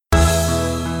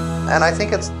And I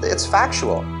think it's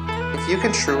factual. If you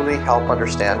can truly help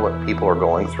understand what people are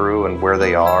going through and where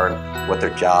they are and what their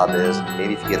job is,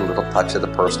 maybe if you get a little touch of the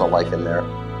personal life in there,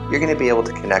 you're going to be able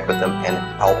to connect with them and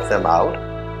help them out.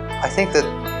 I think that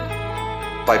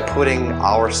by putting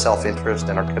our self-interest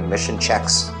and our commission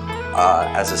checks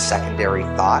as a secondary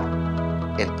thought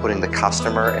and putting the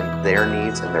customer and their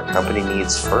needs and their company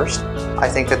needs first, I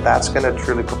think that that's going to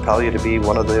truly propel you to be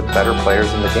one of the better players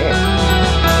in the game.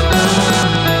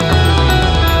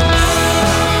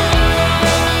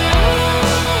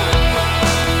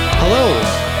 Hello,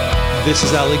 this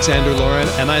is Alexander Lauren,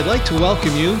 and I'd like to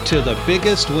welcome you to the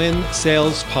Biggest Win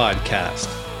Sales Podcast.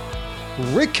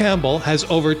 Rick Campbell has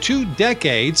over 2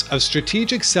 decades of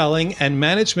strategic selling and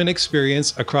management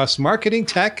experience across marketing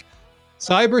tech,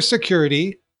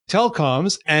 cybersecurity,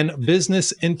 telecoms, and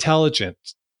business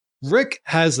intelligence. Rick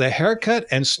has the haircut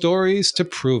and stories to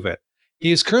prove it.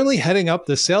 He is currently heading up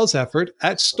the sales effort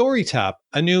at StoryTap,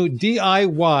 a new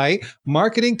DIY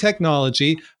marketing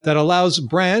technology that allows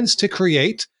brands to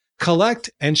create,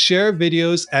 collect, and share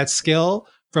videos at scale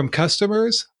from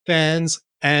customers, fans,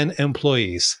 and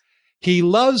employees. He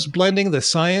loves blending the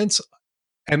science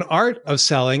and art of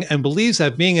selling and believes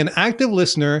that being an active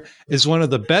listener is one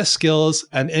of the best skills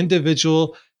an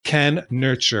individual can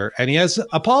nurture. And he has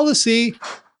a policy,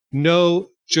 no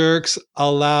jerks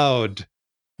allowed.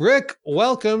 Rick,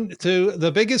 welcome to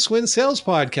the Biggest Win Sales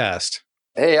Podcast.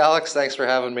 Hey, Alex, thanks for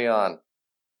having me on.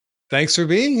 Thanks for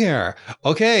being here.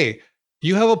 Okay,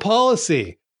 you have a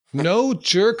policy, no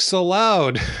jerks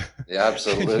allowed. Yeah,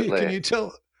 absolutely. Can you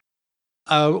tell,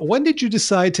 when did you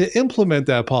decide to implement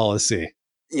that policy?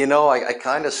 You know, I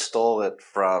kind of stole it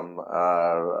from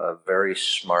a very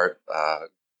smart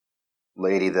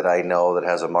lady that I know that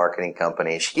has a marketing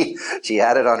company. She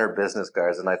had it on her business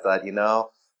cards, and I thought, you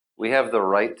know, we have the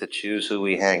right to choose who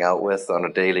we hang out with on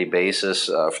a daily basis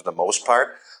for the most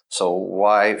part. So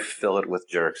why fill it with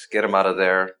jerks? Get them out of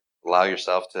there. Allow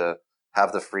yourself to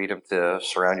have the freedom to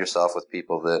surround yourself with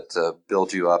people that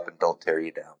build you up and don't tear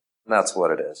you down. And that's what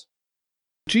it is.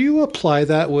 Do you apply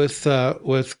that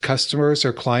with customers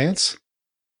or clients?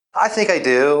 I think I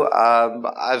do.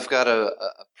 I've got a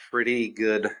pretty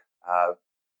good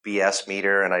BS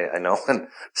meter, and I know when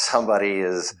somebody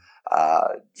is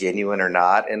genuine or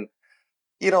not. And,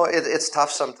 you know, it's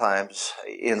tough sometimes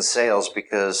in sales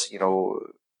because, you know,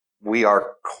 we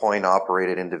are coin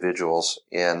operated individuals.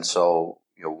 And so,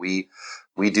 you know,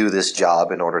 we do this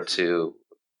job in order to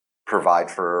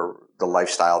provide for the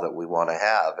lifestyle that we want to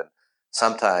have. And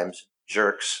sometimes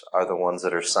jerks are the ones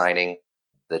that are signing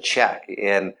the check.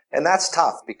 And that's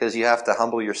tough because you have to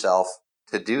humble yourself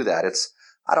to do that.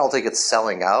 I don't think it's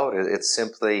selling out. It's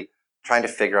simply trying to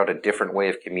figure out a different way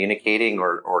of communicating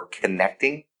or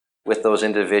connecting with those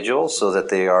individuals so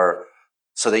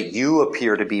that you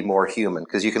appear to be more human,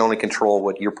 because you can only control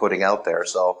what you're putting out there.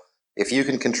 So if you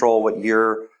can control what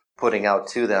you're putting out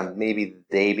to them, maybe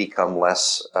they become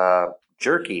less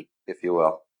jerky, if you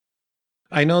will.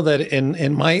 I know that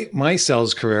in my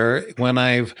sales career, when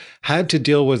I've had to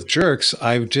deal with jerks,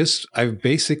 I've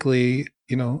basically,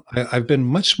 you know, I've been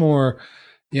much more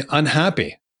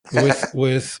unhappy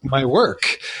with my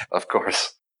work. Of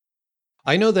course.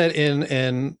 I know that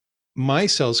in my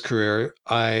sales career,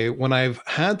 when I've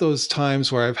had those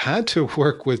times where I've had to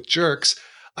work with jerks,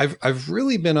 I've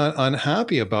really been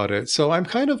unhappy about it. So I'm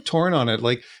kind of torn on it.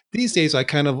 Like these days, I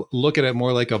kind of look at it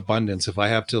more like abundance. If I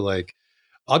have to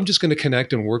I'm just going to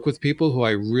connect and work with people who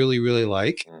I really, really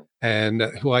like and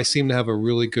who I seem to have a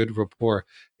really good rapport.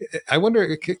 I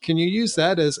wonder, can you use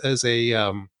that as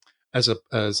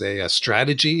a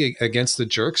strategy against the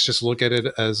jerks? Just look at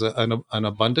it as an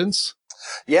abundance.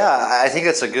 Yeah, I think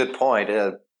that's a good point.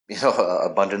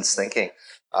 Abundance thinking.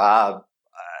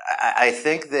 I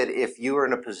think that if you are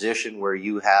in a position where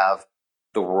you have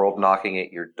the world knocking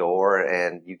at your door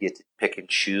and you get to pick and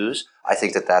choose, I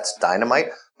think that that's dynamite.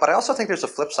 But I also think there's a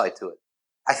flip side to it.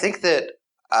 I think that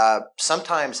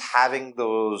sometimes having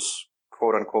those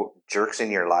quote unquote jerks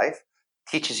in your life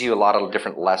teaches you a lot of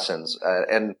different lessons.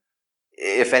 And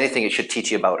if anything, it should teach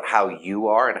you about how you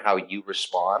are and how you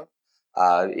respond.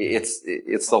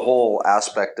 It's the whole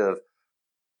aspect of,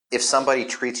 if somebody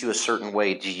treats you a certain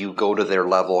way, do you go to their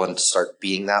level and start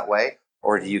being that way?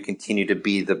 Or do you continue to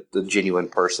be the genuine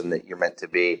person that you're meant to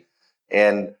be?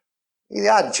 And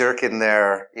yeah, jerk in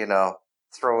there, you know,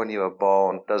 throwing you a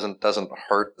bone doesn't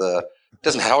hurt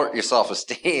your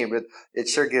self-esteem. It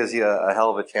sure gives you a hell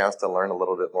of a chance to learn a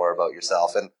little bit more about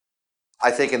yourself. And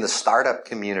I think in the startup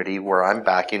community where I'm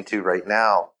back into right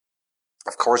now,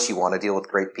 of course you want to deal with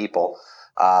great people.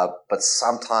 But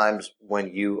sometimes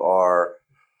when you are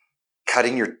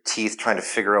cutting your teeth trying to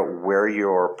figure out where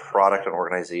your product and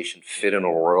organization fit in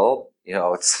a world.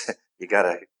 It's you got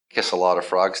to kiss a lot of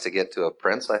frogs to get to a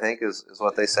prince, I think is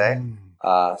what they say.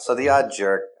 Mm. So the odd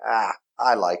jerk,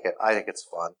 I like it. I think it's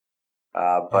fun.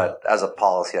 Yeah. But as a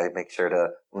policy, I make sure to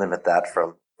limit that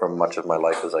from much of my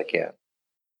life as I can.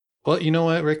 Well, you know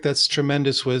what, Rick, that's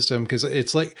tremendous wisdom because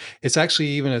it's actually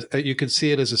even you could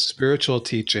see it as a spiritual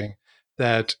teaching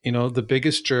that, the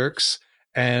biggest jerks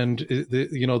and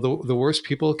the worst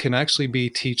people can actually be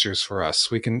teachers for us.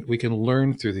 We can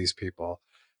learn through these people.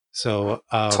 So,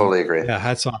 Totally agree. yeah,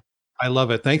 hats off. I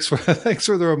love it. Thanks for thanks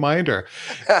for the reminder.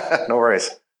 No worries.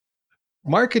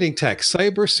 Marketing tech,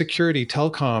 cybersecurity,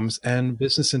 telecoms, and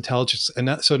business intelligence.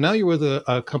 And so now you're with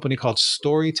a company called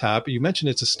StoryTap. You mentioned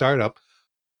it's a startup.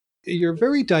 You're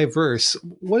very diverse.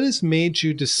 What has made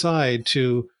you decide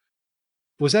to?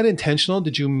 Was that intentional?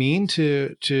 Did you mean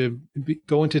to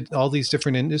go into all these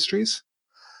different industries?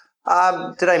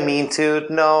 Did I mean to?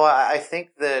 No, I think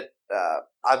that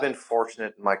I've been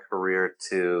fortunate in my career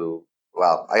to,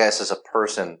 well, I guess as a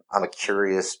person, I'm a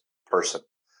curious person.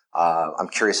 I'm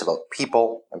curious about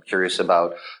people. I'm curious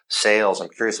about sales. I'm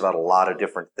curious about a lot of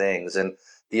different things. And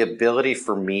the ability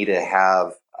for me to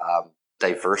have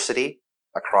diversity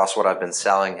across what I've been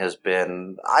selling has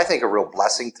been, I think, a real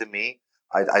blessing to me.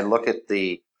 I look at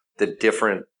the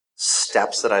different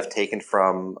steps that I've taken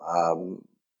from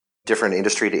different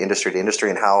industry to industry to industry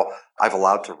and how I've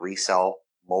allowed to resell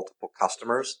multiple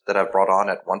customers that I've brought on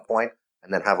at one point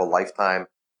and then have a lifetime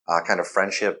kind of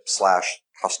friendship slash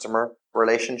customer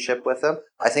relationship with them.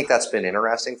 I think that's been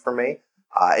interesting for me.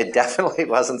 It definitely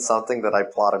wasn't something that I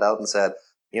plotted out and said,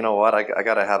 you know what, I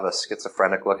got to have a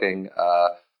schizophrenic looking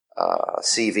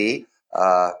CV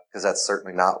because that's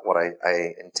certainly not what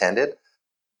I intended.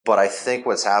 But I think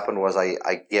what's happened was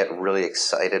I get really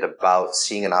excited about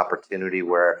seeing an opportunity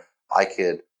where I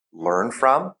could learn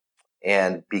from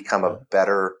and become a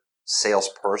better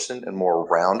salesperson and more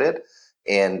rounded.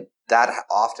 And that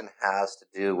often has to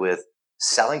do with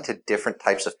selling to different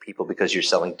types of people because you're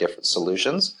selling different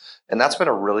solutions. And that's been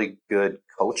a really good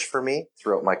coach for me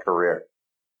throughout my career.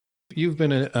 You've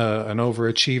been an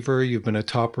overachiever. You've been a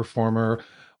top performer.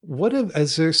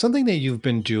 Is there something that you've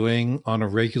been doing on a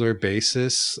regular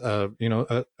basis? Do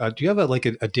you have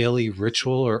a daily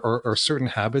ritual or certain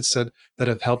habits that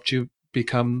have helped you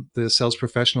become the sales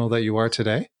professional that you are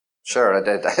today? Sure,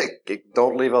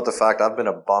 don't leave out the fact I've been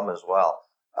a bum as well.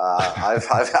 I've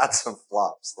had some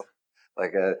flops.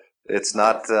 Like it's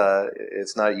not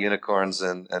unicorns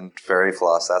and fairy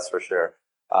floss, that's for sure.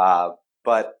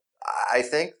 But I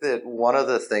think that one of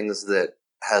the things that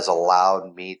has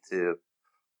allowed me to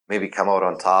maybe come out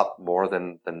on top more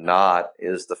than not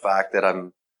is the fact that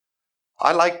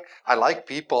I like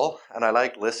people and I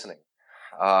like listening.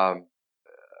 Um,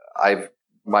 I've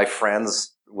my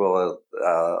friends will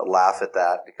laugh at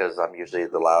that because I'm usually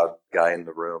the loud guy in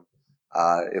the room.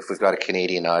 If we've got a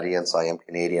Canadian audience, I am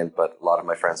Canadian, but a lot of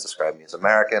my friends describe me as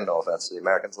American. No offense to the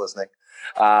Americans listening,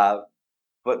 uh,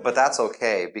 but that's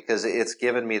okay because it's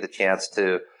given me the chance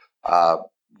to uh,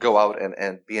 go out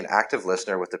and be an active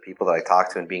listener with the people that I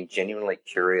talk to and being genuinely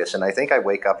curious. And I think I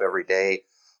wake up every day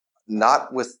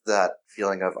not with that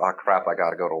feeling of, oh crap, I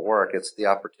got to go to work. It's the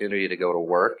opportunity to go to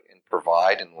work and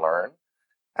provide and learn.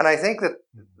 And I think that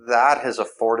that has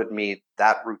afforded me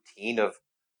that routine of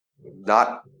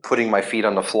not putting my feet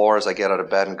on the floor as I get out of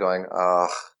bed and going, oh,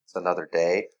 it's another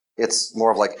day. It's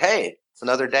more of like, hey, it's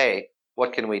another day.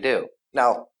 What can we do?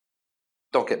 Now,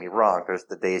 don't get me wrong. There's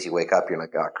the days you wake up, you're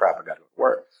like, oh crap, I got to go to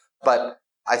work. But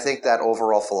I think that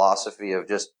overall philosophy of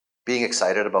just being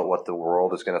excited about what the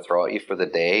world is going to throw at you for the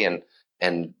day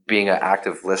and being an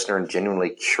active listener and genuinely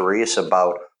curious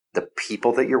about the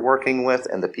people that you're working with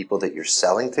and the people that you're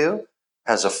selling to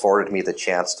has afforded me the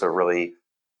chance to really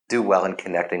do well in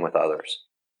connecting with others.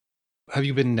 Have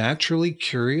you been naturally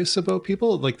curious about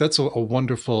people? Like that's a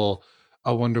wonderful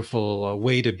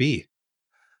way to be.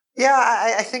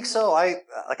 Yeah, I think so. I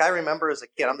remember as a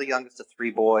kid, I'm the youngest of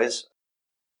three boys.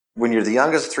 When you're the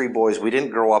youngest of three boys, we didn't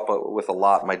grow up with a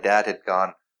lot. My dad had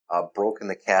gone broke in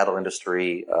the cattle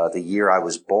industry the year I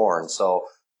was born. So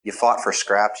you fought for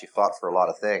scraps, you fought for a lot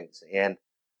of things. And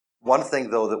one thing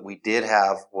though that we did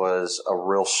have was a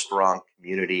real strong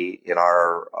community in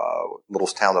our little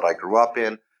town that I grew up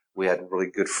in. We had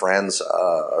really good friends,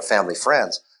 family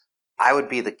friends. I would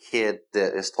be the kid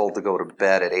that is told to go to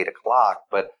bed at 8 o'clock,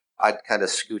 but I'd kind of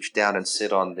scooch down and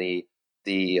sit on the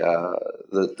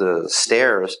the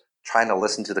stairs, trying to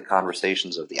listen to the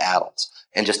conversations of the adults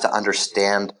and just to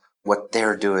understand what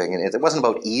they're doing. And it wasn't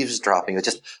about eavesdropping. It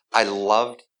just I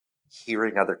loved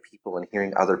hearing other people and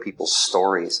hearing other people's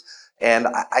stories. And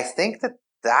I think that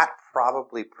that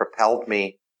probably propelled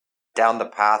me down the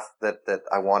path that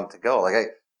I wanted to go.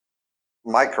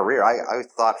 My career, I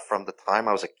thought from the time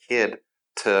I was a kid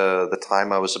to the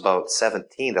time I was about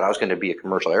 17 that I was going to be a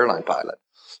commercial airline pilot.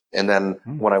 And then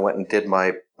when I went and did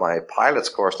my pilot's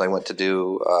course and I went to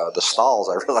do the stalls,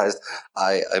 I realized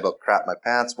I about crapped my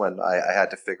pants when I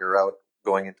had to figure out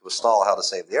going into a stall how to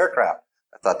save the aircraft.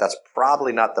 I thought that's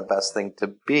probably not the best thing to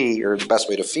be or the best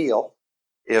way to feel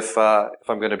if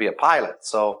I'm going to be a pilot.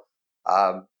 So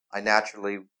I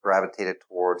naturally gravitated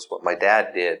towards what my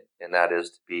dad did, and that is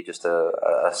to be just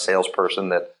a salesperson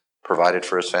that provided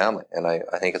for his family. And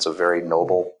I think it's a very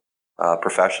noble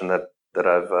profession that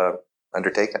I've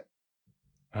undertaken.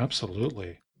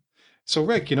 Absolutely. So,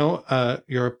 Rick, you're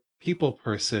a people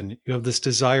person. You have this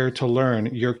desire to learn.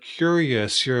 You're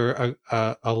curious. You're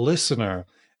a listener,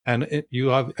 and you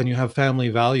have family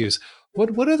values.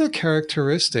 What other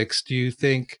characteristics do you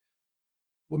think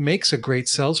makes a great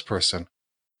salesperson?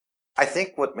 I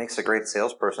think what makes a great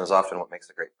salesperson is often what makes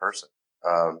a great person.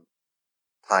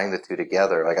 Tying the two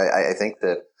together, I think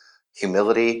that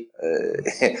humility,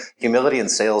 humility and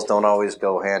sales don't always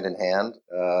go hand in hand,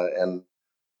 and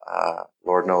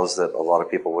Lord knows that a lot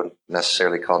of people wouldn't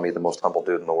necessarily call me the most humble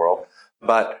dude in the world.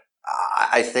 But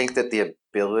I think that the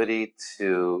ability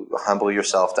to humble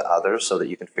yourself to others so that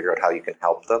you can figure out how you can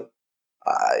help them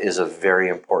is a very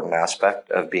important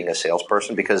aspect of being a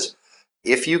salesperson. Because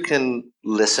if you can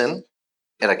listen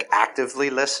and actively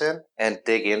listen and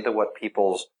dig into what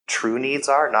people's true needs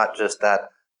are, not just that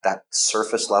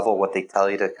surface level, what they tell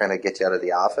you to kind of get you out of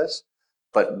the office,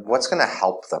 but what's going to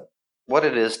help them, what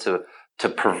it is to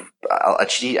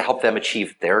help them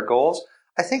achieve their goals.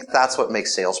 I think that's what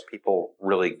makes salespeople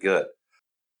really good.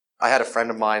 I had a friend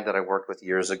of mine that I worked with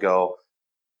years ago,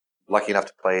 lucky enough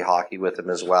to play hockey with him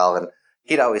as well, and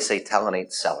he'd always say, "Telling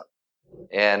ain't selling."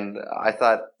 And I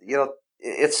thought,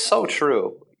 it's so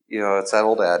true. It's that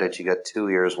old adage, you got 2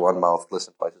 ears, 1 mouth,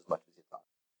 listen twice as much as you talk.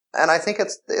 And I think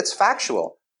it's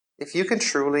factual. If you can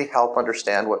truly help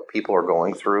understand what people are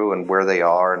going through and where they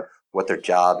are and what their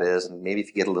job is, and maybe if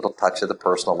you get a little touch of the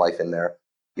personal life in there,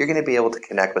 you're going to be able to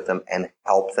connect with them and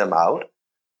help them out.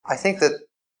 I think that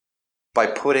by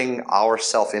putting our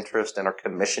self-interest and our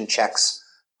commission checks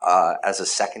as a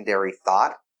secondary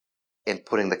thought and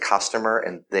putting the customer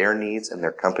and their needs and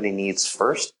their company needs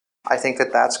first, I think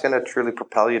that that's going to truly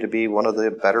propel you to be one of the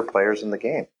better players in the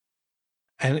game.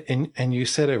 And you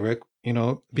said it, Rick,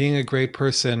 being a great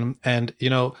person. And,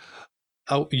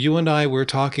 you and I were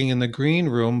talking in the green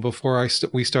room before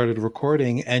we started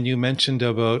recording, and you mentioned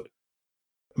about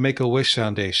Make-A-Wish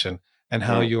Foundation and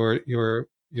how your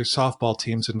softball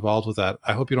team's involved with that.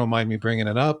 I hope you don't mind me bringing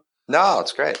it up. No,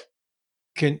 it's great.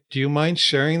 Do you mind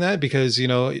sharing that? Because,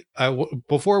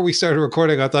 before we started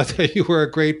recording, I thought that you were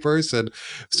a great person.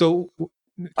 So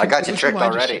I got you tricked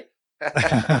already.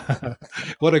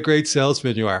 What a great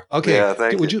salesman you are. Okay. Yeah,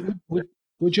 thank you.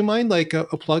 Would you mind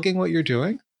plugging what you're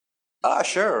doing?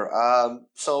 Sure.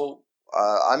 So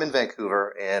I'm in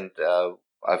Vancouver, and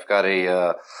I've got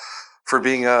for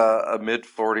being a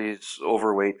mid-40s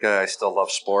overweight guy, I still love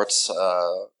sports.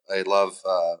 I love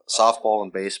softball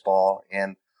and baseball,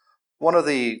 and one of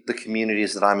the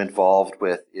communities that I'm involved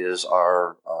with is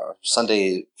our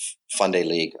Sunday Fun Day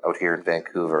League out here in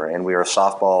Vancouver, and we are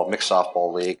a mixed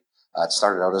softball league. It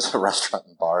started out as a restaurant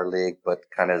and bar league, but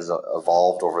kind of has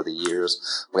evolved over the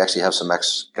years. We actually have some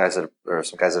guys that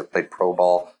have played pro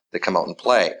ball that come out and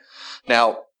play.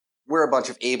 Now, we're a bunch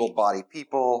of able-bodied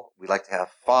people. We like to have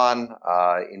fun,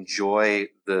 enjoy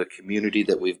the community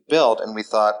that we've built, and we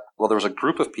thought, well, there was a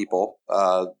group of people,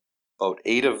 about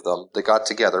 8 of them, that got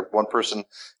together. One person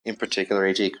in particular,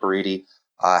 AJ Caridi,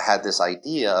 had this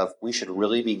idea of we should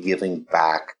really be giving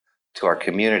back to our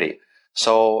community.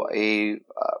 So a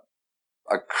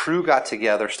crew got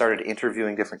together, started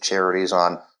interviewing different charities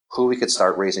on who we could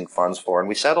start raising funds for, and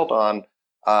we settled on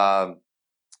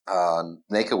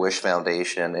Make-A-Wish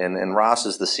Foundation, and Ross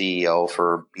is the CEO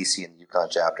for BC and Yukon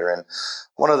chapter. And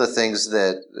one of the things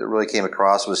that really came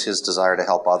across was his desire to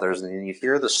help others. And you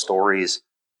hear the stories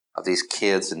of these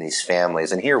kids and these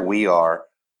families, and here we are,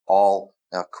 all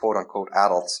quote unquote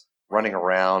adults, running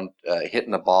around,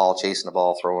 hitting a ball, chasing a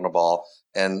ball, throwing a ball,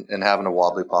 and having a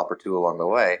wobbly pop or two along the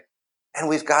way. And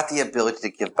we've got the ability to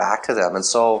give back to them. And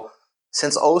so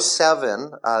since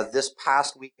 2007, this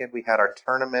past weekend, we had our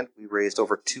tournament. We raised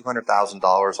over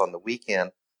 $200,000 on the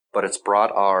weekend, but it's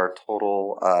brought our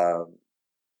total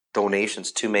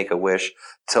donations to Make-A-Wish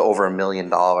to over $1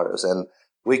 million. And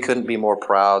we couldn't be more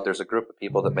proud. There's a group of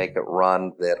people that make it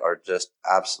run that are just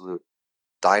absolute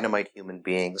dynamite human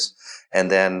beings.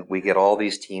 And then we get all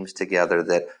these teams together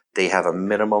that they have a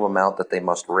minimum amount that they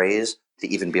must raise to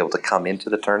even be able to come into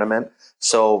the tournament.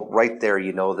 So right there,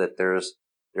 you know that there's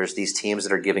these teams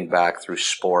that are giving back through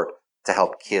sport to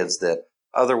help kids that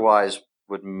otherwise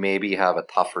would maybe have a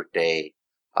tougher day.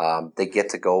 They get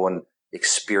to go and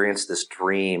experience this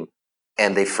dream,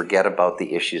 and they forget about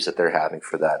the issues that they're having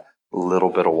for that little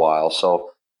bit of while.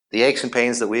 So the aches and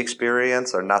pains that we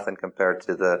experience are nothing compared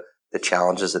to the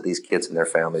challenges that these kids and their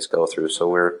families go through.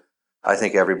 So I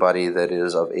think everybody that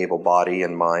is of able body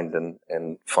and mind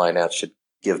and finance should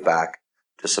give back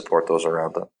to support those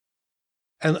around them.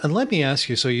 And let me ask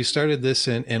you, so you started this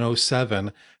in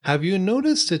 '07. Have you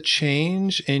noticed a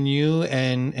change in you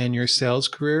and your sales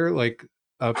career, like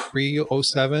pre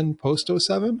 '07, post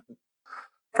 '07?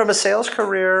 From a sales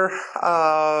career,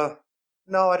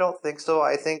 no, I don't think so.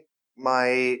 I think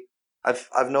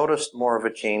I've noticed more of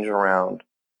a change around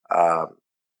uh,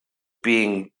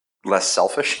 being less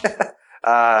selfish.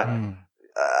 Mm.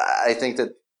 I think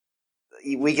that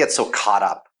we get so caught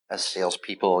up as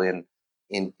salespeople in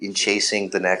chasing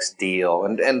the next deal,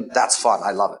 and that's fun.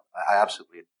 I love it. I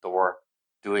absolutely adore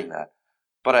doing that.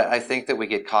 But I think that we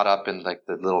get caught up in like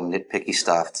the little nitpicky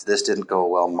stuff. This didn't go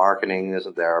well. Marketing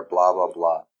isn't there. Blah blah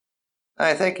blah. And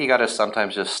I think you got to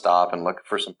sometimes just stop and look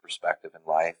for some perspective in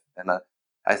life. And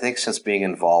I think since being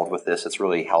involved with this, it's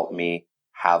really helped me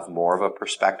have more of a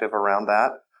perspective around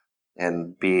that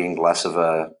and being less of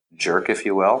a jerk, if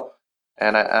you will.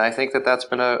 And I think that that's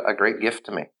been a great gift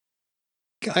to me.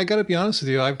 I got to be honest with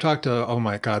you. I've talked to, oh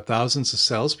my God, thousands of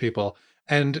salespeople,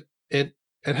 and it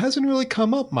hasn't really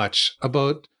come up much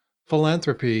about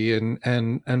philanthropy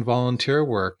and volunteer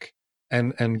work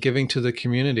and giving to the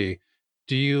community.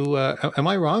 Do you am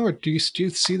I wrong, or do you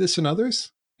see this in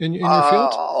others in your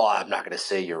field? I'm not going to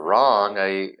say you're wrong.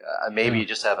 Maybe Yeah, you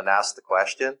just haven't asked the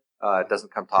question. It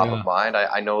doesn't come top of yeah. mind.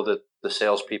 I know that the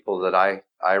salespeople that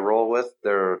I roll with,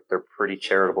 they're pretty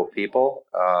charitable people.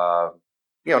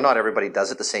 Not everybody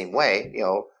does it the same way.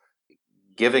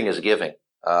 Giving is giving.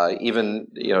 Even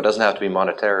it doesn't have to be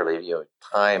monetarily.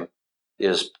 Time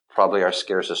is probably our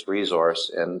scarcest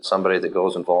resource, and somebody that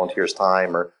goes and volunteers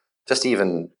time, or just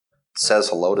even says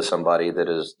hello to somebody that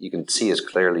is you can see is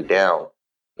clearly down,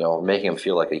 making them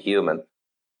feel like a human.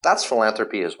 That's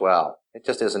philanthropy as well. It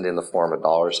just isn't in the form of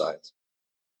dollar signs.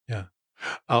 Yeah.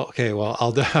 Oh, okay. Well,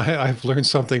 I've learned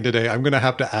something today. I'm going to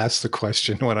have to ask the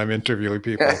question when I'm interviewing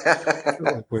people.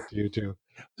 Like, what do you do?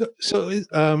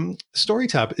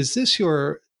 StoryTap, is this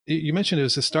you mentioned it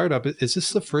was a startup. Is this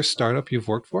the first startup you've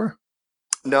worked for?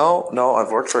 No,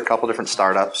 I've worked for a couple different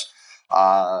startups.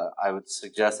 I would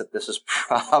suggest that this is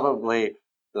probably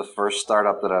the first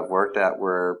startup that I've worked at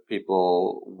where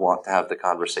people want to have the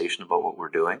conversation about what we're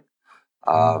doing,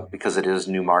 Mm. because it is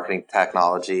new marketing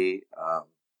technology,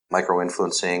 micro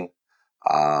influencing,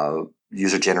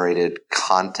 user generated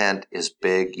content is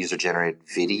big. User generated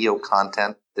video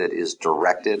content that is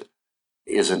directed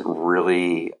isn't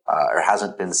really or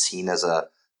hasn't been seen as an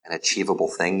achievable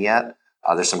thing yet.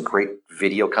 There's some great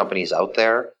video companies out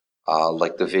there,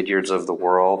 like the Vidyards of the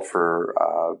world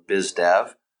for biz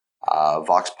dev,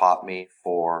 Vox Pop Me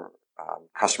for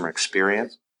customer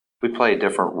experience. We play a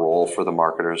different role for the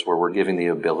marketers where we're giving the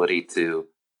ability to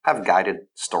have guided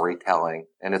storytelling,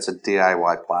 and it's a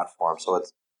DIY platform. So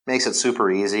it makes it super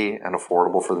easy and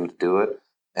affordable for them to do it.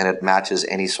 And it matches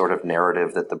any sort of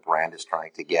narrative that the brand is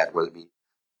trying to get, whether it be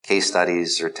case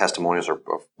studies or testimonials, or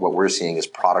what we're seeing is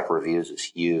product reviews is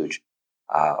huge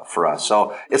for us.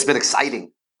 So it's been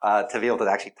exciting to be able to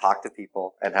actually talk to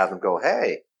people and have them go,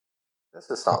 hey,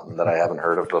 this is something that I haven't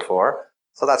heard of before.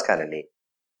 So that's kind of neat.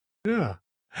 Yeah.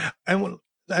 And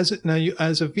now you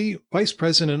as a vice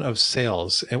president of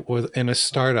sales in a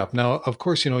startup. Now, of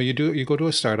course, you go to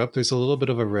a startup. There's a little bit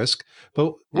of a risk,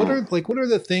 but Mm. what are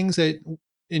the things that,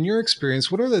 in your experience,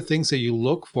 what are the things that you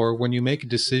look for when you make a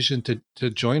decision to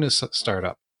join a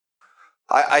startup?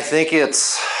 I think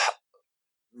it's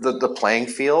the playing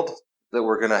field that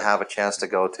we're going to have a chance to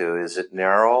go to. Is it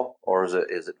narrow or is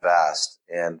it vast?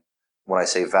 And when I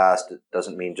say vast, it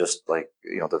doesn't mean just like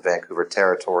the Vancouver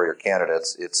territory or Canada.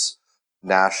 It's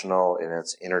national and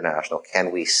it's international.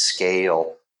 Can we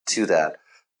scale to that?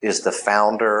 Is the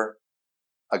founder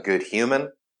a good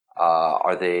human?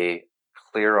 Are they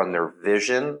clear on their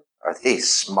vision? Are they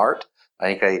smart?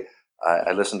 I think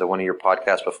I listened to one of your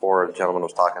podcasts before. A gentleman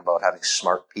was talking about having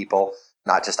smart people,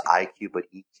 not just IQ but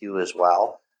EQ as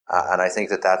well. And I think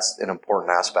that that's an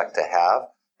important aspect to have.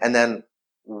 And then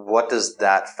what does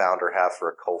that founder have for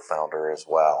a co-founder as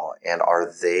well? And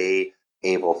are they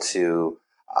able to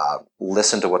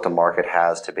listen to what the market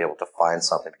has to be able to find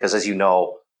something? Because as you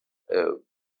know, uh,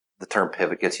 the term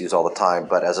pivot gets used all the time,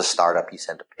 but as a startup, you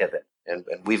tend to pivot. And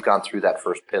we've gone through that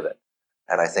first pivot.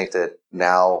 And I think that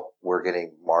now we're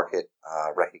getting market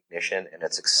recognition, and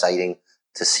it's exciting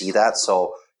to see that.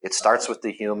 So it starts with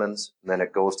the humans, and then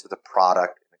it goes to the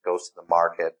product, and it goes to the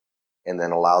market, and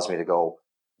then allows me to go,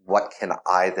 what can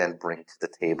I then bring to the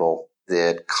table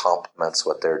that complements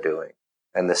what they're doing?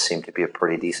 And this seemed to be a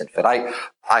pretty decent fit. I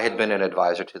had been an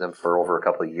advisor to them for over a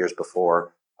couple of years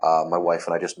before. My wife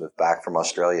and I just moved back from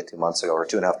Australia 2 months ago, or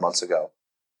 2.5 months ago.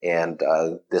 And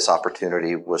this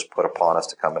opportunity was put upon us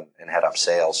to come and head up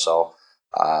sales. So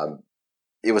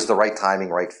it was the right timing,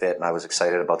 right fit. And I was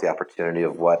excited about the opportunity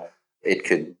of what it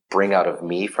could bring out of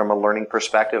me from a learning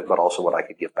perspective, but also what I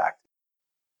could give back.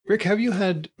 Rick, have you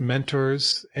had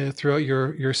mentors throughout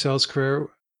your sales career?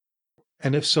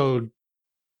 And if so,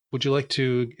 would you like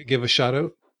to give a shout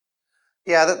out?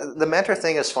 Yeah, the mentor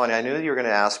thing is funny. I knew you were going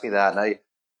to ask me that. And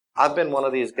I've been one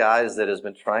of these guys that has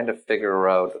been trying to figure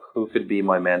out who could be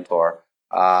my mentor.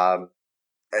 I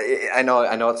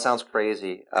know it sounds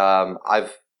crazy.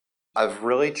 I've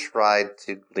really tried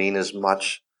to glean as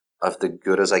much of the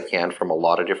good as I can from a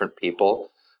lot of different people.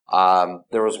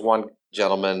 There was one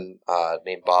gentleman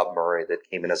named Bob Murray that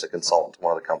came in as a consultant to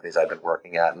one of the companies I've been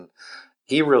working at, and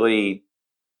he really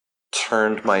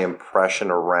turned my impression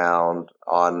around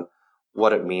on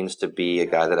what it means to be a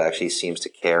guy that actually seems to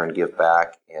care and give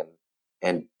back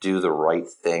and do the right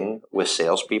thing with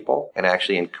salespeople and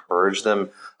actually encourage them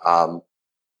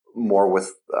more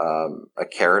with a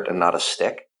carrot and not a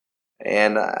stick.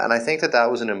 And I think that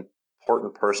was an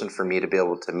important person for me to be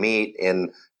able to meet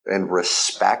and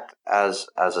respect as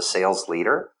a sales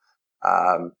leader.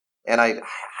 And I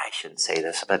shouldn't say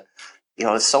this, but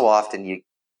so often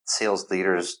sales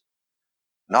leaders,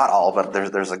 not all, but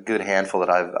there's a good handful that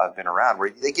I've been around where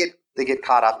they get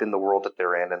caught up in the world that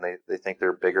they're in, and they think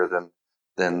they're bigger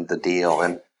than the deal.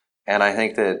 And I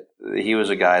think that he was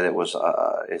a guy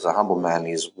that is a humble man.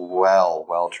 He's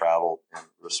well traveled and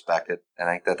respected. And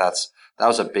I think that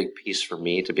was a big piece for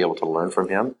me to be able to learn from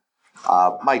him.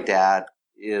 My dad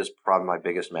is probably my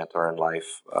biggest mentor in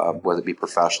life, whether it be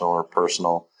professional or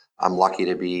personal. I'm lucky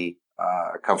to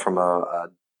come from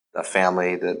a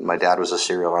family that my dad was a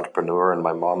serial entrepreneur, and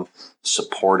my mom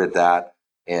supported that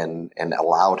and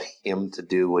allowed him to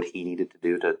do what he needed to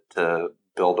do to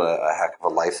build a heck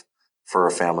of a life for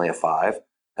a family of 5.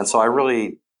 And so I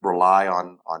really rely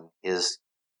on his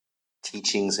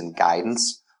teachings and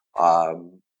guidance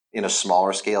in a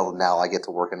smaller scale. Now I get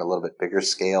to work in a little bit bigger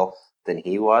scale than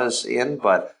he was in,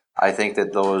 but I think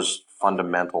that those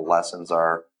fundamental lessons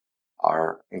are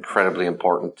incredibly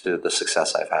important to the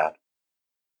success I've had.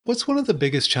 What's one of the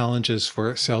biggest challenges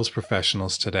for sales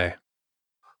professionals today?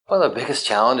 One of the biggest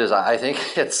challenges, I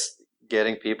think, it's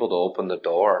getting people to open the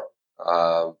door,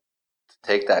 to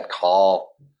take that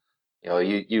call.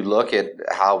 You look at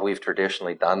how we've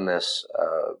traditionally done this,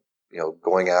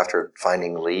 going after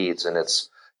finding leads, and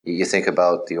you think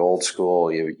about the old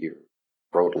school. You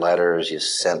wrote letters, you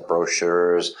sent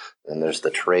brochures, then there's the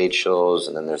trade shows,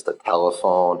 and then there's the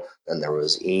telephone, then there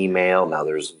was email, now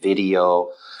there's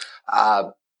video.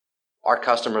 Our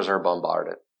customers are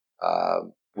bombarded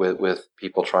with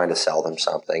people trying to sell them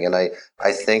something. And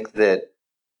I think that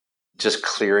just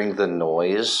clearing the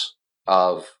noise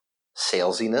of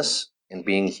salesiness and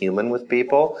being human with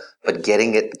people, but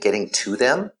getting to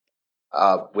them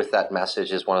with that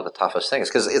message is one of the toughest things,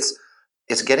 because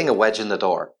it's getting a wedge in the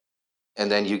door,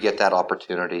 and then you get that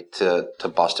opportunity to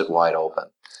bust it wide open.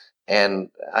 And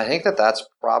I think that that's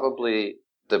probably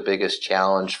the biggest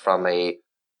challenge from a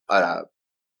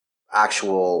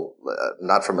actual,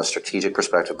 not from a strategic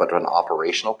perspective, but from an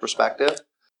operational perspective.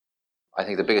 I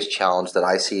think the biggest challenge that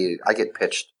I see, I get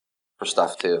pitched for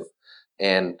stuff too,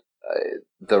 and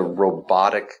the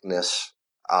roboticness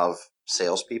of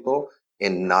salespeople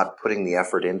in not putting the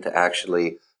effort in to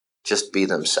actually just be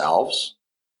themselves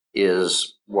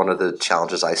is one of the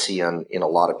challenges I see in a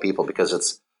lot of people, because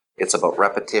it's about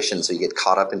repetition. So you get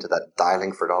caught up into that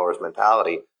dialing for dollars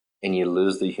mentality, and you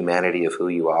lose the humanity of who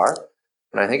you are.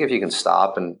 And I think if you can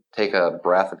stop and take a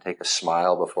breath and take a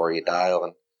smile before you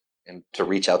dial and to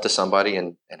reach out to somebody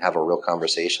and have a real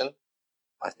conversation,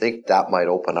 I think that might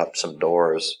open up some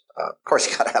doors. Of course,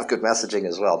 you got to have good messaging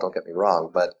as well. Don't get me wrong,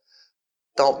 but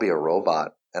don't be a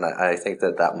robot. And I think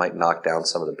that might knock down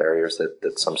some of the barriers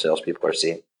that some salespeople are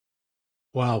seeing.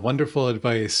 Wow, wonderful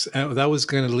advice. And that was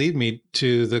going to lead me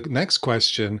to the next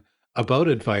question about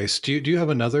advice. Do you have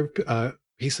another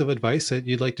piece of advice that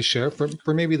you'd like to share for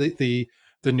maybe the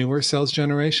newer sales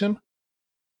generation?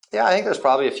 Yeah, I think there's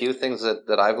probably a few things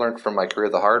that I've learned from my career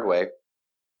the hard way.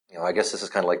 I guess this is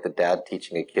kind of like the dad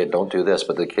teaching a kid, don't do this,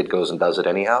 but the kid goes and does it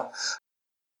anyhow.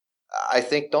 I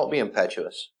think don't be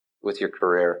impetuous with your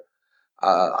career.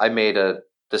 I made a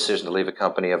decision to leave a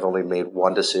company. I've only made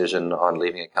one decision on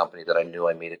leaving a company that I knew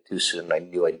I made it too soon. I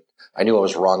knew I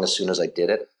was wrong as soon as I did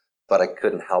it, but I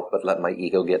couldn't help but let my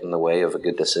ego get in the way of a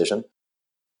good decision.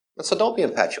 And so don't be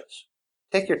impetuous.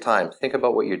 Take your time. Think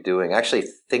about what you're doing. Actually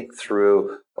think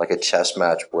through like a chess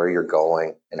match where you're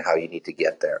going and how you need to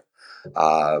get there.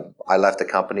 I left a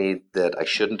company that I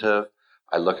shouldn't have.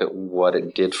 I look at what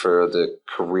it did for the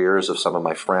careers of some of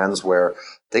my friends where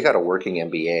they got a working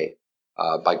MBA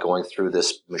by going through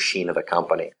this machine of a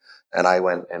company. And I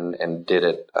went and did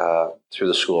it through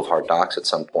the School of Hard Knocks at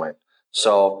some point.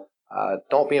 So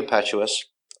don't be impetuous.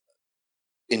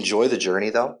 Enjoy the journey,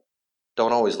 though.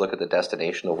 Don't always look at the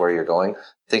destination of where you're going.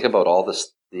 Think about all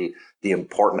this, the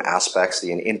important aspects,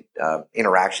 the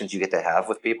interactions you get to have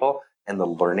with people, and the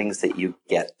learnings that you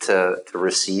get to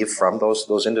receive from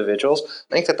those individuals.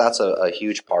 I think that that's a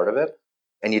huge part of it,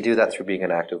 and you do that through being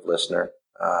an active listener.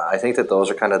 I think that those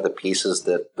are kind of the pieces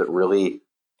that really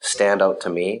stand out to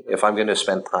me. If I'm going to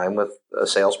spend time with a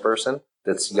salesperson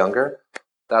that's younger,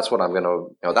 that's what I'm going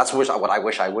to, that's what I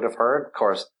wish I would have heard. Of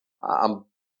course, I'm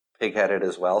pig-headed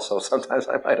as well, so sometimes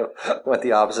I might have went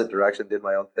the opposite direction, did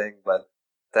my own thing, but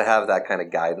to have that kind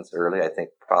of guidance early, I think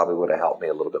probably would have helped me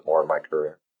a little bit more in my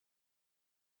career.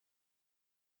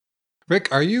 Rick,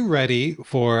 are you ready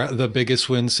for the Biggest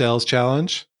Win Sales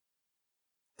Challenge?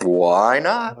 Why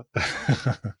not?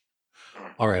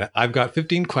 All right, I've got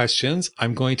 15 questions.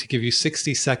 I'm going to give you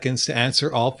 60 seconds to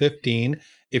answer all 15.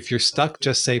 If you're stuck,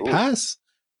 just say pass,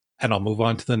 and I'll move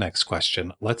on to the next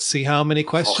question. Let's see how many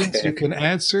questions you can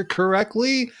answer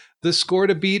correctly. The score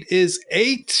to beat is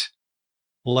 8.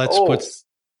 Let's put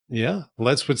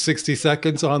 60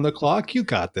 seconds on the clock. You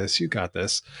got this.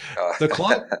 The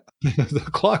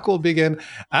clock will begin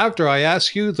after I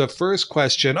ask you the first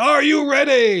question. Are you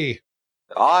ready?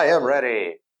 I am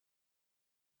ready.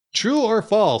 True or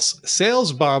false?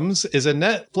 Sales Bums is a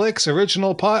Netflix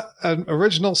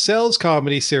original sales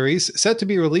comedy series set to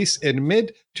be released in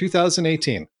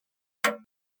mid-2018.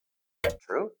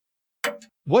 True.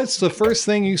 What's the first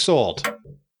thing you sold?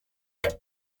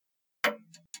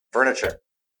 Furniture.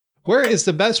 Where is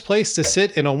the best place to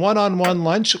sit in a one-on-one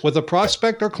lunch with a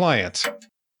prospect or client?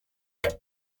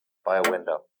 By a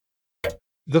window.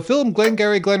 The film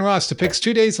Glengarry Glen Ross depicts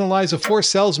 2 days in the lives of 4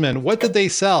 salesmen. What did they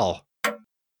sell?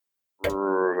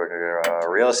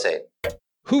 Real estate.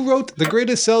 Who wrote The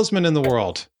Greatest Salesman in the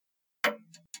World?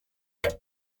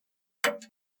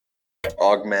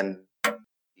 Augmentino?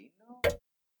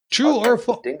 True or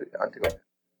false?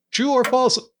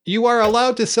 You are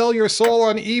allowed to sell your soul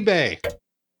on eBay.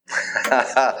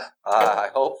 I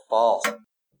hope false.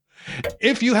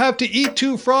 If you have to eat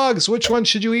 2 frogs, which one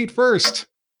should you eat first?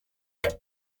 The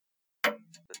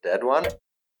dead one?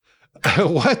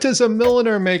 What does a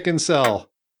milliner make and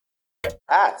sell?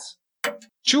 Hats.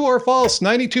 True or false?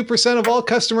 92% of all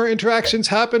customer interactions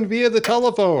happen via the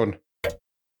telephone.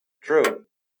 True.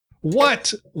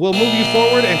 What will move you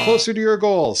forward and closer to your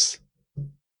goals?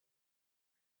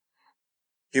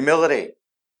 Humility.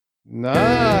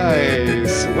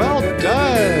 Nice. Well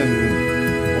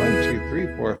done. 1, 2,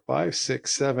 3, 4, 5,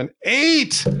 6, 7,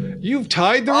 8. You've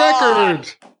tied the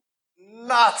record.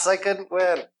 Nuts. I couldn't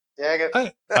win. Dang it.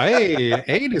 Hey,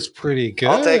 8 is pretty good.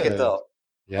 I'll take it though.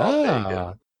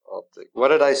 Yeah. I'll take it. What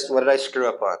did I screw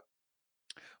up on?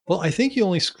 Well, I think you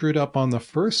only screwed up on the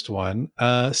first one.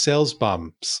 Sales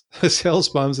Bums. Sales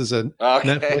Bums is a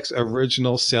Netflix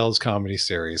original sales comedy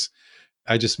series.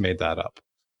 I just made that up.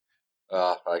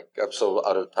 I'm so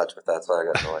out of touch with that, so I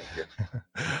got no idea.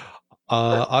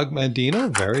 Augmentino,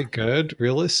 very good.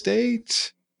 Real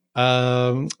estate.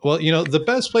 Well, the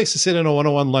best place to sit in a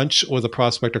one-on-one lunch with a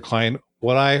prospect or client,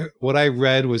 what I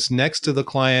read was next to the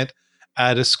client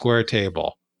at a square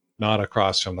table, not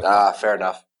across from the client. Fair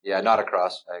enough. Yeah, not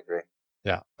across. I agree.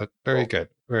 Yeah, but very good.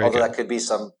 Although that could be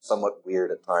somewhat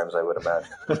weird at times, I would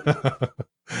imagine.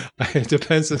 It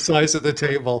depends the size of the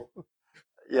table.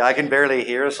 Yeah, I can barely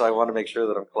hear, so I want to make sure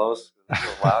that I'm close. It's so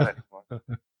loud anymore.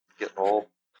 Getting old.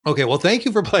 Okay, well, thank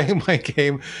you for playing my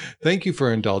game. Thank you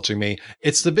for indulging me.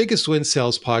 It's the Biggest Win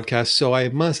Sales podcast, so I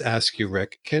must ask you,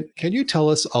 Rick, can you tell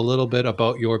us a little bit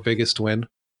about your biggest win?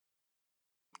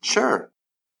 Sure.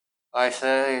 I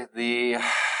say the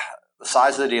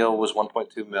size of the deal was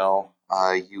 1.2 mil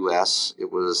US.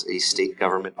 It was a state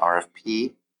government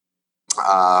RFP.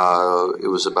 It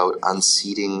was about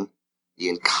unseating the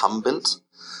incumbent.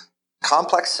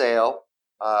 Complex sale.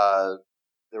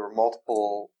 There were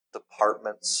multiple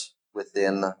departments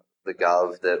within the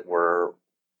Gov that were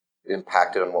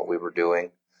impacted on what we were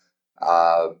doing.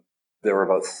 There were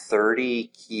about 30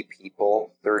 key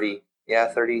people, 30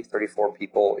 34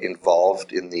 people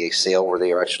involved in the sale where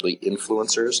they are actually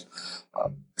influencers.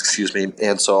 Excuse me.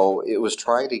 And so it was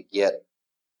trying to get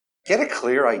a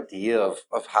clear idea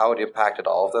of how it impacted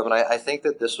all of them. And I think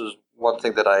that this was one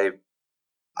thing that I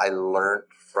learned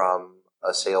from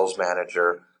a sales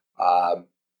manager,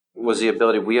 was the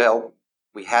ability. We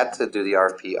had to do the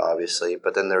RFP, obviously,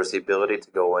 but then there was the ability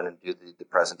to go in and do the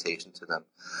presentation to them.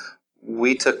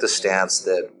 We took the stance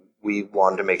that we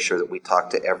wanted to make sure that we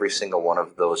talked to every single one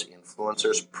of those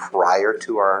influencers prior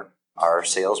to our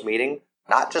sales meeting,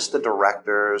 not just the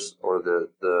directors or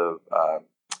the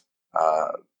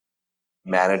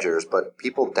managers, but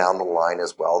people down the line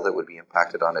as well that would be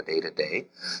impacted on a day-to-day.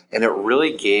 And it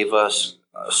really gave us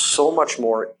so much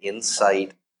more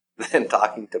insight than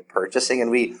talking to purchasing.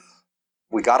 And we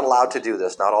got allowed to do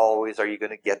this. Not always are you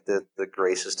going to get the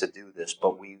graces to do this,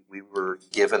 but we were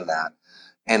given that.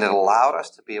 And it allowed us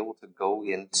to be able to go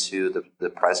into the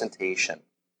presentation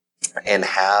and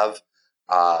have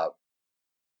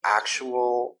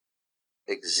actual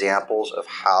examples of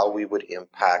how we would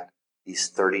impact these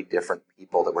 30 different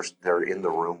people that were in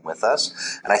the room with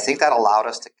us. And I think that allowed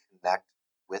us to connect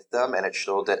with them, and it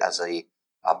showed that as a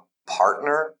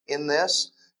partner in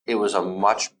this, it was a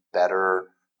much better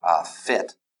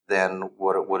fit than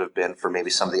what it would have been for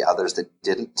maybe some of the others that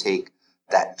didn't take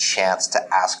that chance to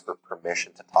ask for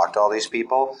permission to talk to all these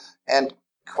people. And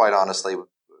quite honestly,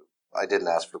 I didn't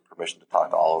ask for permission to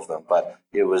talk to all of them, but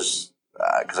it was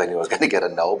because I knew I was going to get a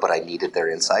no, but I needed their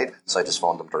insight. So I just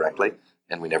phoned them directly,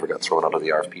 and we never got thrown out of the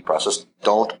RFP process.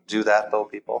 Don't do that, though,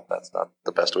 people. That's not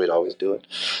the best way to always do it.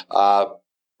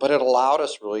 But it allowed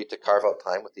us really to carve out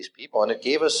time with these people, and it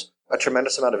gave us a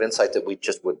tremendous amount of insight that we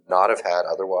just would not have had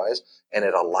otherwise. And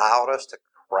it allowed us to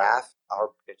craft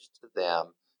our pitch to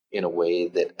them in a way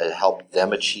that helped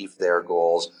them achieve their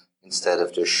goals, instead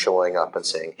of just showing up and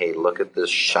saying, hey, look at this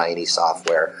shiny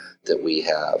software that we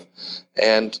have.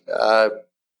 And,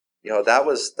 that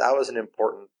was an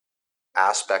important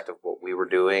aspect of what we were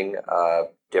doing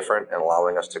different and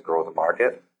allowing us to grow the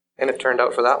market. And it turned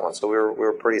out for that one. So we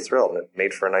were pretty thrilled, and it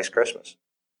made for a nice Christmas.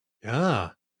 Yeah.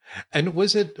 And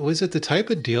was it the type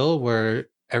of deal where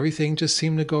everything just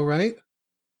seemed to go right?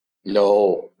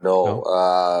 No.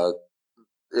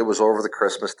 It was over the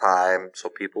Christmas time, so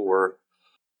people were.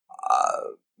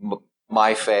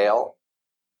 My fail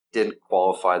didn't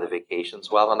qualify the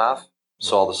vacations well enough.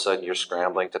 So all of a sudden you're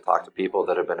scrambling to talk to people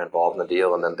that have been involved in the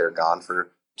deal, and then they're gone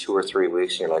for 2 or 3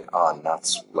 weeks, and you're like, oh,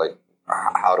 nuts. Like,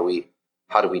 how do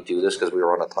we do this? Because we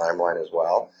were on a timeline as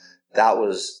well. That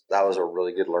was a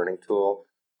really good learning tool.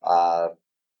 I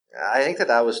think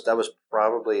that was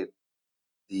probably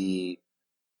the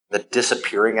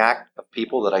disappearing act of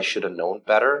people that I should have known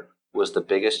better was the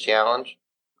biggest challenge.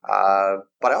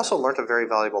 But I also learned a very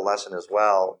valuable lesson as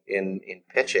well in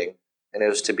pitching, and it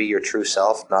was to be your true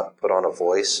self, not put on a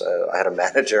voice. I had a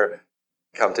manager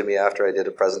come to me after I did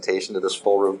a presentation to this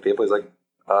full room of people. He's like,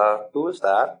 who was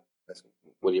that? I said,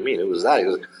 what do you mean? Who was that? He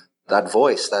goes, that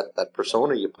voice, that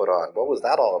persona you put on, what was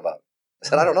that all about? I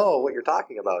said, I don't know what you're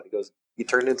talking about. He goes, you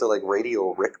turned into like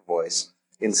Radio Rick voice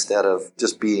instead of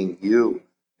just being you,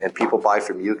 and people buy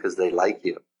from you because they like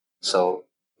you. So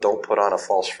don't put on a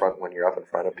false front when you're up in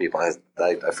front of people.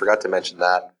 I forgot to mention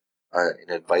that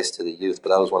in advice to the youth, but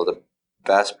that was one of the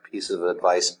best pieces of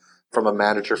advice from a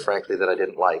manager, frankly, that I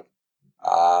didn't like,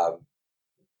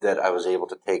 that I was able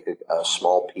to take a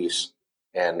small piece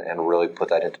and really put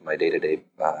that into my day-to-day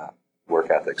work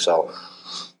ethic. So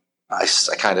I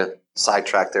kind of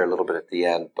sidetracked there a little bit at the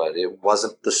end, but it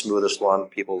wasn't the smoothest one,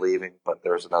 people leaving, but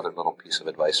there's another little piece of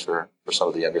advice for some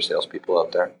of the younger salespeople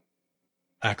out there.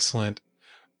 Excellent.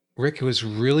 Rick, it was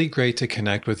really great to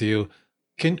connect with you.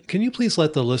 Can you please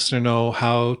let the listener know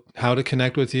how to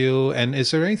connect with you? And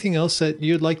is there anything else that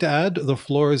you'd like to add? The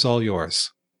floor is all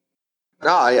yours.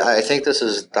 No, I think this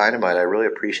is dynamite. I really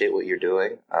appreciate what you're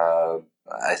doing.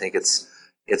 I think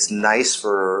it's nice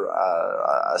for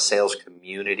a sales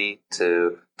community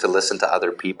to listen to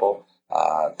other people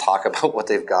talk about what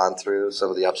they've gone through, some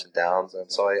of the ups and downs.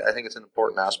 And so I think it's an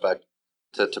important aspect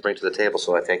to bring to the table.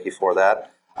 So I thank you for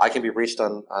that. I can be reached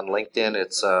on LinkedIn.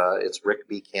 It's Rick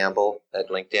B. Campbell at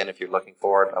LinkedIn if you're looking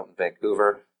for it out in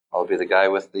Vancouver. I'll be the guy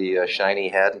with the shiny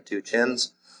head and 2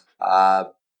 chins. I've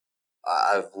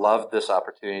loved this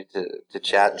opportunity to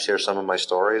chat and share some of my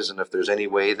stories. And if there's any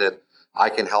way that I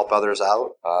can help others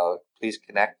out, please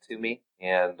connect to me,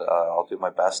 and I'll do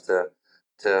my best to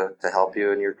help you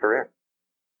in your career.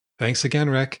 Thanks again,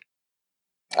 Rick.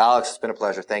 Alex, it's been a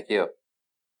pleasure. Thank you.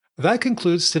 That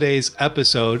concludes today's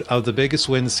episode of the Biggest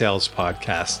Win Sales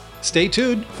Podcast. Stay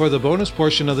tuned for the bonus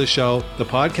portion of the show, the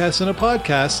podcast in a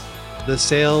podcast, the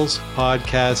Sales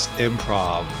Podcast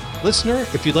Improv. Listener,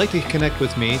 if you'd like to connect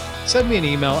with me, send me an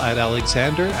email at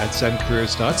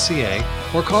alexander@zencareers.ca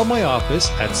or call my office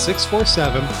at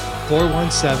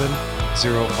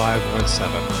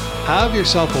 647-417-0517. Have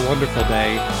yourself a wonderful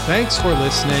day. Thanks for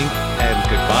listening, and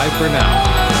goodbye for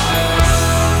now.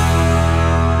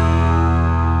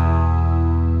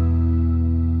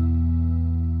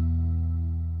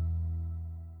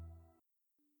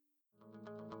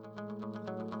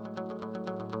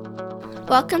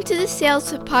 Welcome to the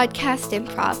Sales Podcast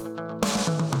Improv.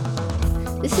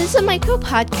 This is a micro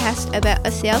podcast about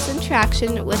a sales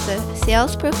interaction with a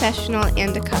sales professional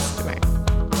and a customer.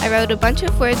 I wrote a bunch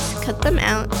of words, cut them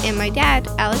out, and my dad,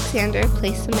 Alexander,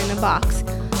 placed them in a box.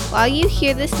 While you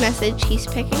hear this message, he's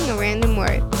picking a random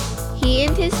word. He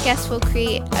and his guests will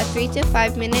create a 3 to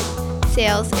 5 minute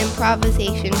sales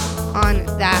improvisation on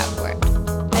that word.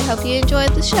 I hope you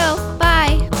enjoyed the show.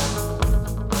 Bye!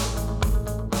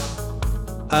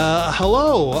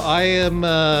 Hello, I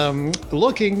am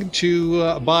looking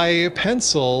to buy a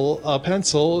pencil.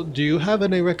 Do you have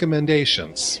any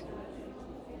recommendations?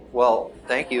 Well,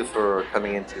 thank you for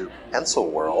coming into Pencil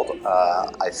World.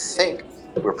 I think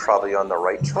we're probably on the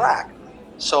right track.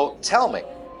 So tell me,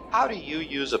 how do you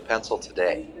use a pencil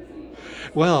today?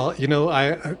 Well,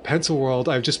 Pencil World,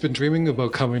 I've just been dreaming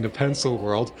about coming to Pencil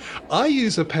World. I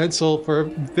use a pencil for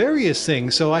various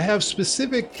things, so I have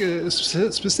specific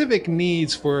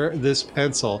needs for this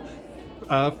pencil.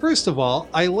 First of all,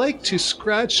 I like to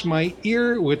scratch my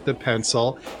ear with the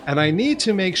pencil, and I need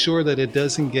to make sure that it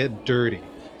doesn't get dirty.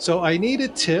 So I need a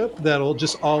tip that'll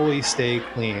just always stay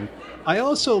clean. I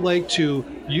also like to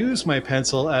use my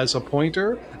pencil as a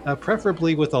pointer,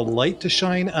 preferably with a light to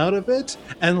shine out of it.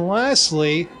 And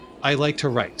lastly, I like to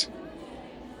write.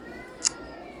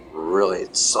 Really?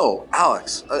 So,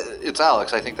 Alex, it's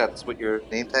Alex. I think that's what your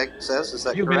name tag says. Is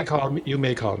that correct? You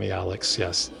may call me Alex.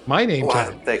 Yes, my name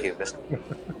tag. Thank you, Mr.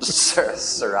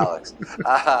 Sir Alex.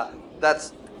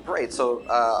 That's great. So,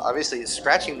 obviously,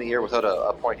 scratching the ear without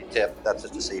a pointy tip, that's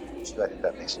just a safety issue. I think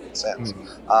that makes good sense.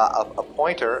 A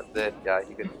pointer that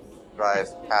you can drive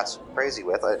cats crazy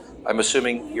with. I'm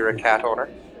assuming you're a cat owner?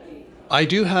 I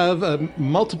do have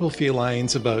multiple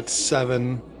felines, about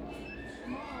 7.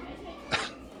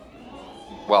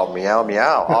 Well, meow,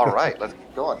 meow. All right, let's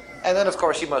keep going. And then, of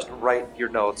course, you must write your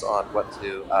notes on what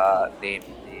to name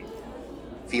the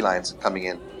felines coming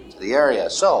in to the area.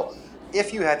 So,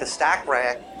 if you had to stack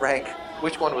rank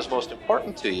which one was most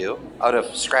important to you out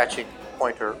of scratching,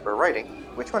 pointer, or writing,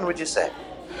 which one would you say?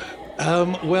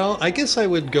 Well, I guess I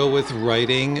would go with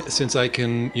writing, since I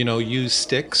can, use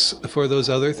sticks for those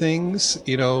other things,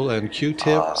 and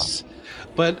Q-tips.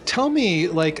 But tell me,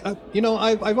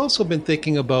 I've also been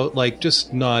thinking about,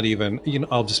 just not even,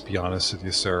 I'll just be honest with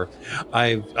you, sir.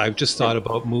 I've just thought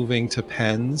about moving to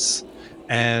pens.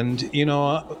 And,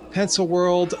 Pencil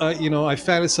World, I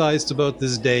fantasized about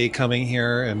this day coming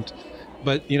here,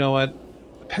 but you know what?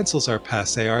 Pencils are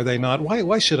passé, are they not?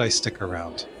 Why should I stick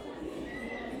around?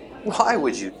 Why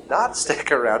would you not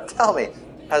stick around? Tell me,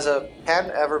 has a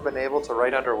pen ever been able to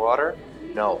write underwater?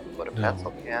 No, but a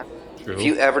pencil can. True. If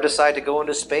you ever decide to go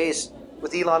into space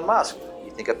with Elon Musk, you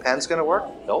think a pen's going to work?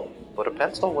 Nope, but a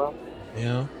pencil will.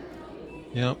 Yeah.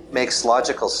 Makes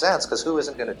logical sense, because who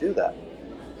isn't going to do that?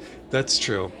 That's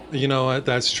true. You know what?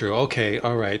 That's true. Okay.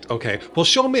 All right. Okay. Well,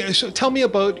 tell me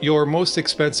about your most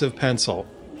expensive pencil.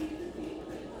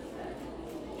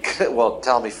 Well,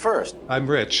 tell me first. I'm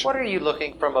rich. What are you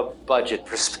looking from a budget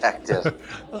perspective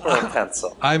for a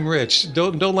pencil? I'm rich.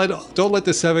 Don't let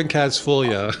the 7 cats fool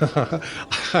you.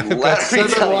 Let me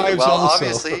tell you. Well,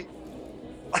 also.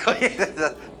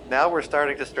 Obviously, now we're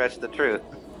starting to stretch the truth.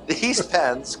 These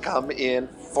pens come in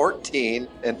 14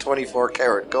 and 24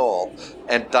 karat gold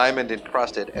and diamond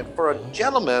encrusted. And for a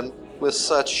gentleman with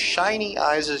such shiny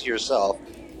eyes as yourself,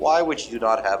 why would you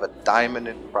not have a diamond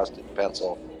encrusted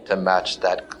pencil to match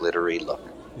that glittery look?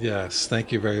 Yes,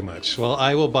 thank you very much. Well,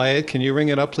 I will buy it. Can you ring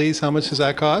it up, please? How much does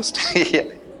that cost?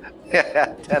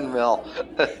 Yeah, 10 mil.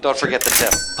 Don't forget the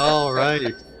tip. All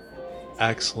right.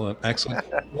 Excellent.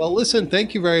 Well, listen,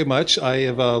 thank you very much. I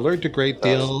have learned a great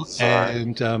deal,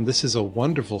 and this is a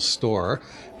wonderful store.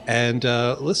 And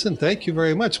listen, thank you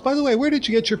very much. By the way, where did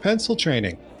you get your pencil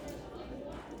training?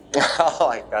 Oh,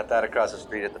 I got that across the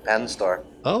street at the pen store.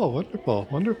 Oh, wonderful.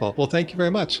 Well, thank you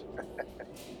very much.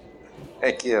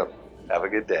 Thank you. Have a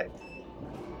good day.